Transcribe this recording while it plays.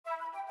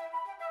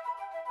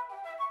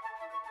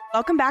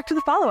Welcome back to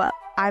the follow-up.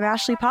 I'm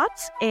Ashley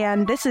Potts,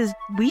 and this is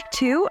week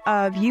 2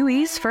 of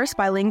UE's first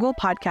bilingual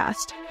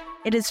podcast.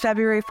 It is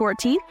February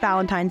 14th,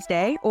 Valentine's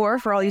Day, or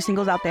for all you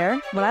singles out there,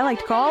 what I like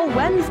to call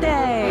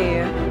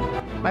Wednesday.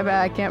 My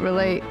bad, I can't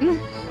relate.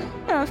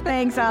 Oh,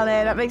 thanks, Ale.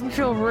 That makes me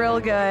feel real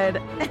good.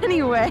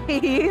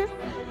 Anyway,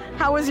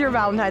 how was your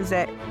Valentine's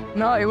Day?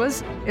 No,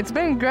 it's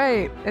been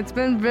great. It's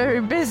been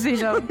very busy,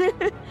 though.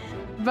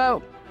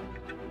 But,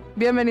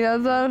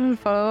 bienvenidos al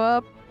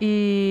follow-up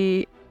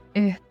y,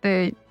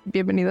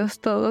 bienvenidos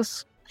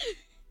todos.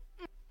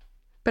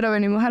 Pero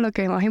venimos a lo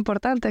que es más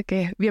importante,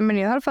 que es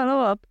bienvenidos al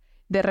follow-up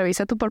de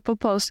Revisa tu Purple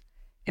Post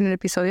en el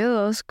episodio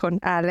 2 con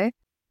Ale.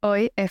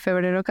 Hoy es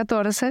febrero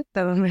 14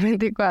 de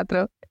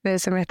 2024 del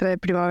semestre de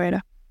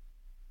primavera.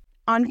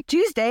 On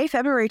Tuesday,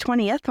 February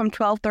 20th, from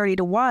 12:30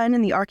 to 1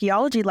 in the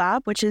Archaeology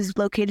Lab, which is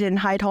located in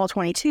Hyde Hall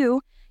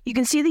 22, you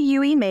can see the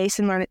UE mace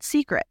and learn its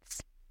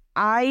secrets.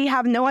 I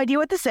have no idea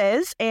what this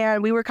is,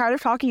 and we were kind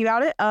of talking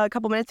about it a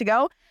couple minutes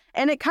ago,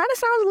 and it kind of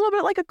sounds a little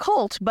bit like a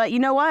cult, but you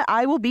know what?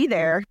 I will be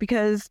there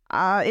because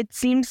it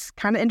seems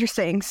kind of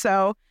interesting.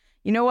 So,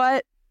 you know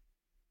what?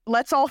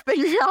 Let's all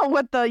figure out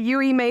what the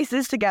UE mace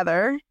is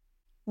together.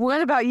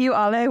 What about you,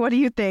 Ale? What do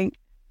you think?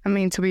 I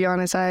mean, to be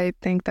honest, I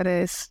think that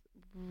is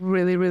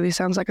really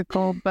sounds like a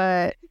cult,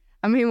 but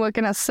I mean, what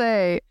can I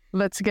say?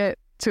 Let's get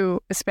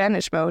to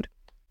Spanish mode.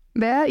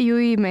 Ve a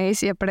UE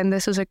Maze y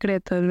aprende su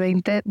secreto el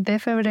 20 de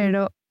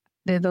febrero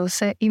de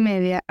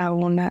 12:30 a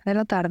 1 de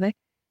la tarde.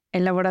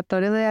 El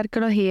Laboratorio de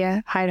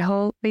Arqueología Hyde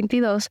Hall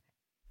 22,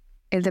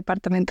 el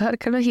Departamento de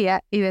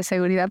Arqueología y de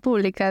Seguridad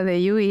Pública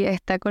de UE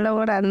está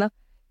colaborando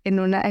en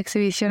una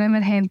exhibición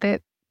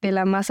emergente de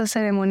la masa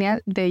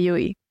ceremonial de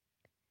UE.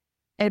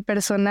 El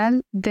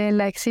personal de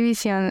la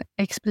exhibición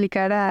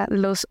explicará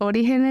los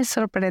orígenes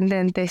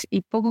sorprendentes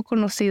y poco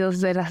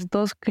conocidos de las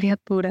dos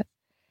criaturas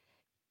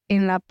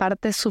en la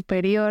parte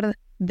superior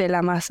de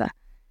la masa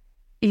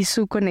y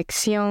su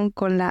conexión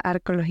con la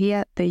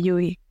arqueología de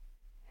UE.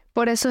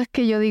 Por eso es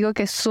que yo digo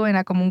que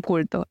suena como un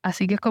culto,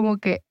 así que es como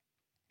que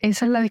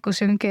esa es la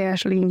discusión que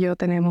Ashley y yo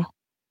tenemos.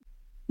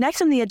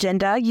 Next on the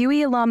agenda,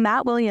 UE alum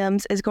Matt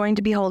Williams is going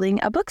to be holding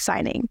a book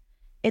signing.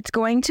 It's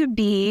going to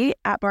be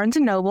at Barnes &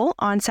 Noble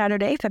on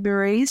Saturday,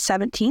 February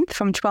 17th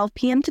from 12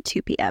 p.m. to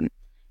 2 p.m.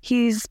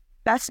 He's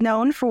best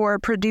known for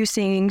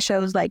producing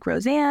shows like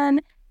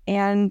Roseanne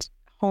and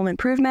Home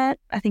Improvement.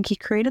 I think he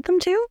created them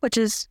too, which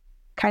is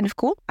kind of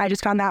cool. I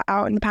just found that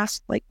out in the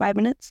past 5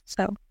 minutes.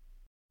 So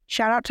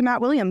shout out to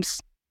Matt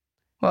Williams.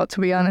 Well, to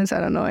be honest, I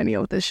don't know any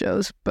of the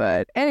shows.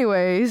 But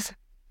anyways,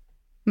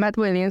 Matt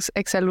Williams,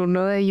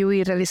 exalumno de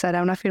UE,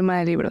 realizará una firma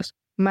de libros.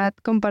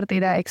 Matt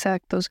compartirá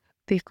extractos,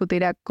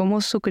 discutirá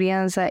cómo su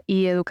crianza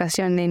y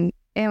educación en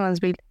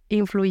Evansville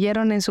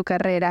influyeron en su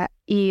carrera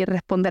y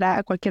responderá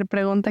a cualquier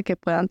pregunta que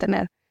puedan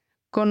tener.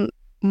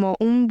 Como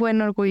un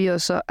buen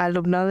orgulloso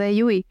alumno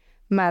de UE,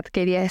 Matt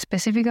quería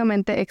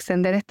específicamente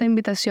extender esta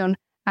invitación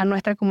a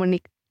nuestra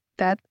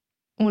comunidad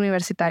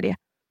universitaria.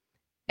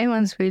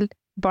 Evansville,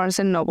 Barnes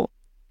 & Noble,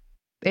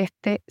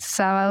 este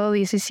sábado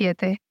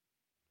 17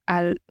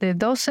 de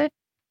 12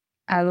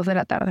 a 2 de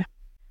la tarde.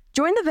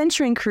 Join the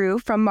venturing crew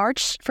from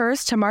March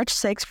 1st to March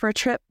 6th for a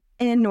trip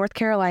in North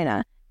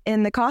Carolina.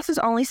 And the cost is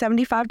only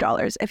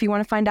 $75. If you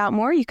want to find out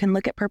more, you can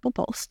look at Purple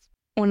Post.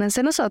 Únanse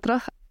a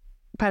nosotros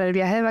para el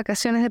viaje de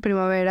vacaciones de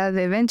primavera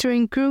de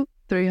Venturing Crew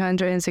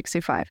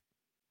 365.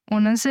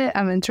 Únanse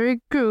a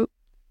Venturing Crew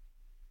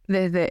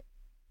desde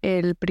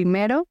el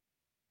 1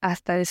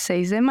 hasta el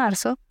 6 de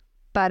marzo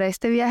para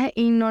este viaje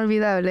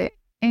inolvidable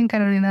en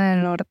Carolina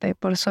del Norte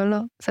por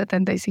solo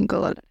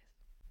 $75.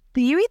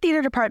 The UE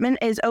Theater Department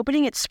is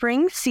opening its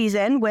spring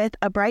season with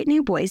A Bright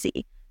New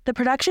Boise. The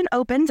production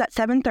opens at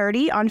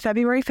 7:30 on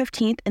February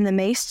 15th in the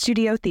Mace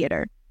Studio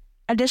Theater.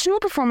 Additional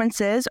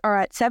performances are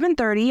at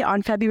 7:30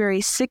 on February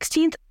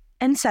 16th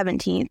and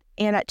 17th,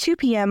 and at 2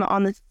 p.m.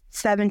 on the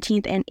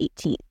 17th and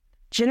 18th.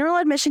 General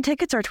admission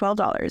tickets are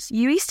 $12.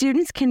 UE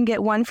students can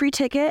get one free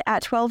ticket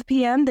at 12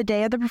 p.m. the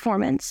day of the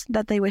performance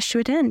that they wish to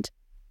attend.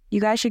 You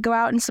guys should go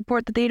out and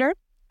support the theater.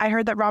 I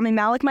heard that Rami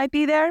Malek might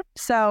be there,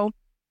 so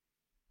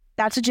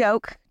that's a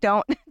joke.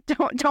 Don't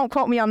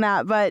quote me on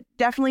that, but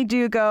definitely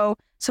do go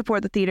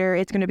support the theater.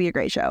 It's going to be a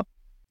great show.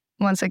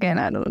 Once again,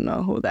 I don't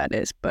know who that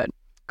is, but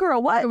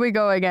girl, what? Here we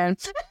go again.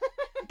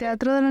 El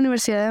Teatro de la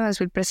Universidad de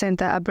Evansville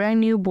presenta A Brand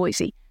New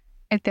Boise.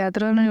 El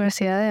Teatro de la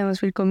Universidad de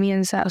Evansville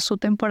comienza su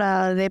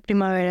temporada de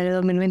primavera de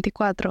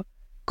 2024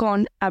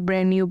 con A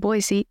Brand New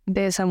Boise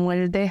de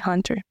Samuel D.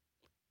 Hunter.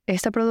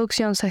 Esta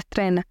producción se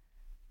estrena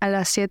a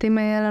las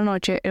 7:30 de la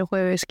noche el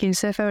jueves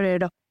 15 de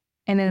febrero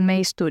en el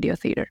May Studio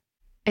Theater.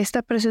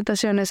 Estas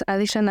presentaciones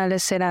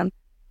adicionales serán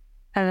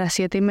a las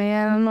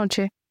 7:30 de la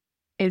noche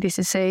el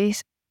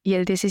 16 y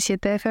el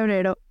 17 de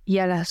febrero y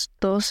a las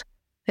 2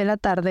 de la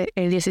tarde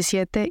el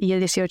 17 y el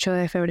 18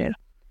 de febrero.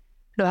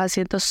 Los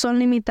asientos son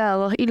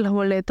limitados y los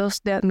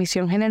boletos de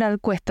admisión general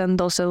cuestan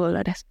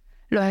 $12.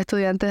 Los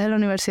estudiantes de la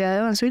Universidad de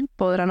Evansville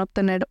podrán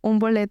obtener un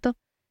boleto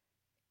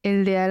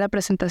el día de la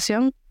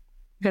presentación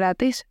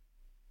gratis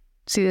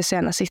si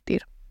desean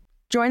asistir.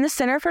 Join the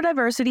Center for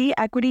Diversity,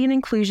 Equity, and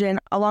Inclusion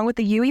along with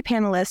the UE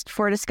panelists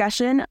for a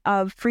discussion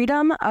of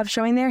freedom of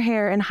showing their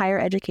hair in higher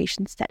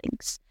education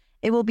settings.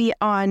 It will be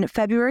on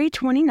February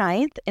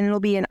 29th, and it'll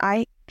be in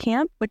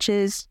iCamp, which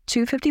is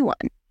 251,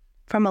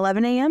 from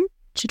 11 a.m.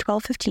 to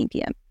 12:15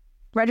 p.m.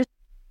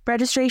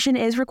 Registration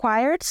is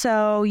required,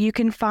 so you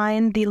can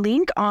find the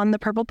link on the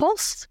Purple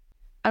Pulse.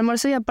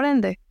 Almuerzo y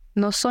aprende,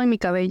 no soy mi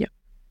cabello,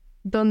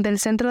 donde el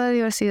Centro de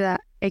Diversidad,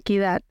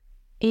 Equidad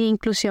e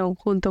Inclusión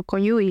junto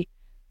con UE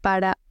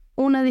para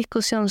una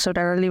discusión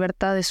sobre la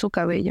libertad de su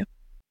cabello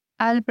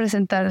al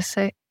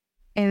presentarse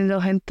en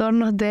los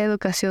entornos de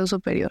educación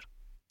superior.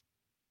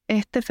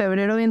 Este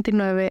febrero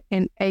 29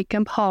 en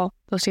iCamp Hall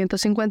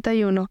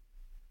 251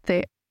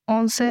 de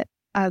 11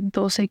 a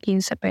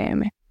 12:15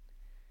 p.m.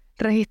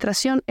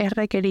 Registración es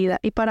requerida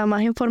y para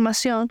más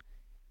información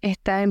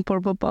está en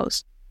Purple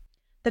Post.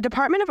 The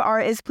Department of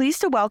Art is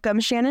pleased to welcome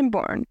Shannon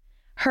Bourne.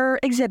 Her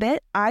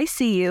exhibit, I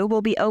See You,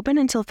 will be open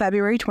until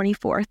February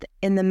 24th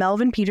in the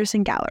Melvin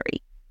Peterson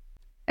Gallery.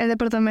 El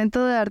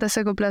Departamento de Arte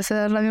se complace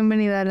de dar la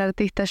bienvenida al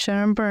artista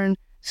Shannon Bourne.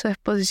 Su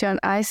exposición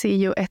I See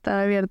You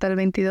estará abierta el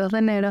 22 de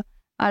enero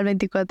al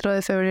 24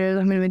 de febrero de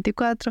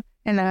 2024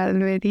 en la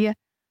Galería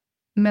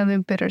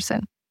Melvin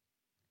Peterson,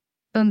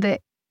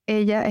 donde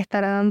ella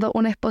estará dando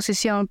una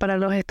exposición para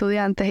los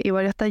estudiantes y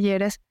varios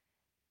talleres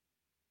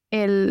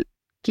el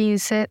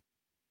 15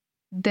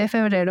 de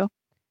febrero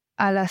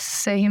a las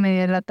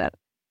 6:30 de la tarde,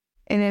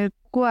 en el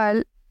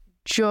cual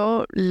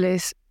yo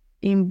les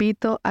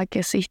invito a que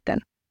asistan,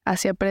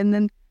 así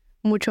aprenden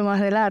mucho más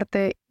del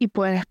arte y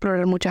pueden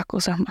explorar muchas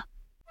cosas más.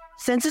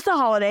 Since it's a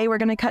holiday, we're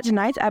going to cut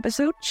tonight's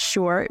episode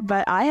short,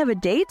 but I have a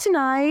date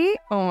tonight.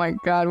 Oh my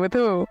God, with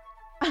who?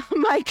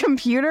 My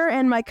computer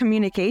and my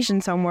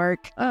communications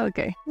homework.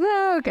 Okay,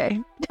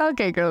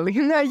 girlie.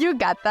 No, you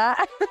got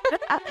that.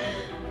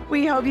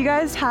 We hope you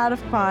guys had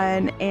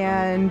fun,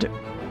 and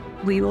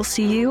we will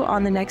see you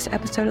on the next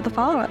episode of The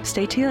Follow-Up.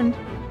 Stay tuned.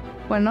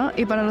 Bueno,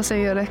 y para los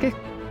seguidores que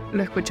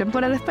lo escuchen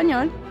por el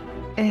español,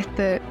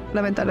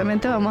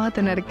 lamentablemente vamos a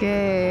tener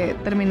que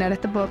terminar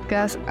este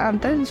podcast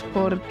antes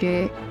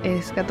porque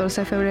es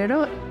 14 de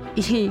febrero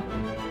y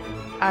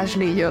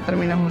Ashley y yo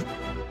terminamos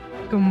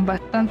con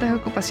bastantes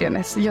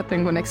ocupaciones. Yo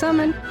tengo un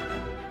examen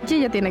y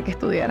ella tiene que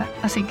estudiar.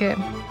 Así que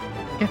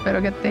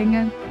espero que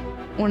tengan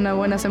una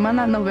buena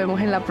semana. Nos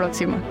vemos en la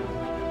próxima.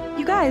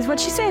 You guys, what'd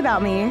she say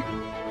about me?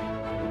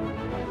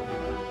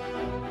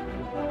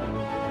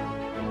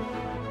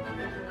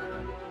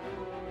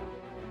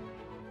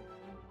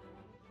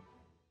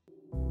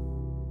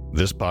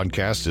 This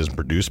podcast is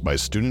produced by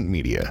Student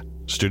Media.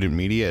 Student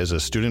Media is a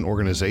student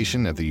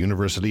organization at the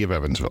University of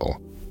Evansville.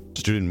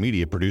 Student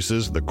Media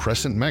produces The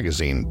Crescent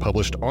magazine,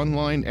 published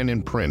online and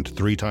in print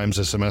 3 times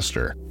a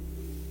semester.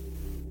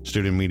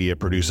 Student Media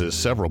produces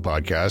several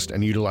podcasts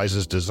and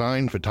utilizes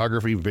design,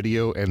 photography,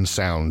 video, and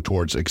sound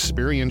towards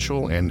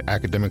experiential and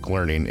academic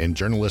learning in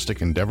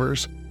journalistic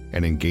endeavors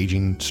and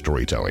engaging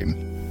storytelling.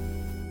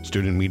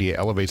 Student Media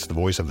elevates the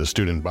voice of the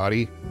student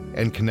body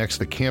and connects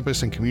the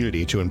campus and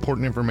community to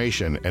important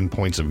information and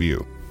points of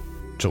view.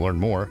 To learn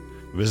more,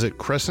 visit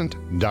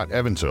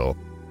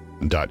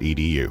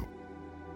crescent.evansville.edu.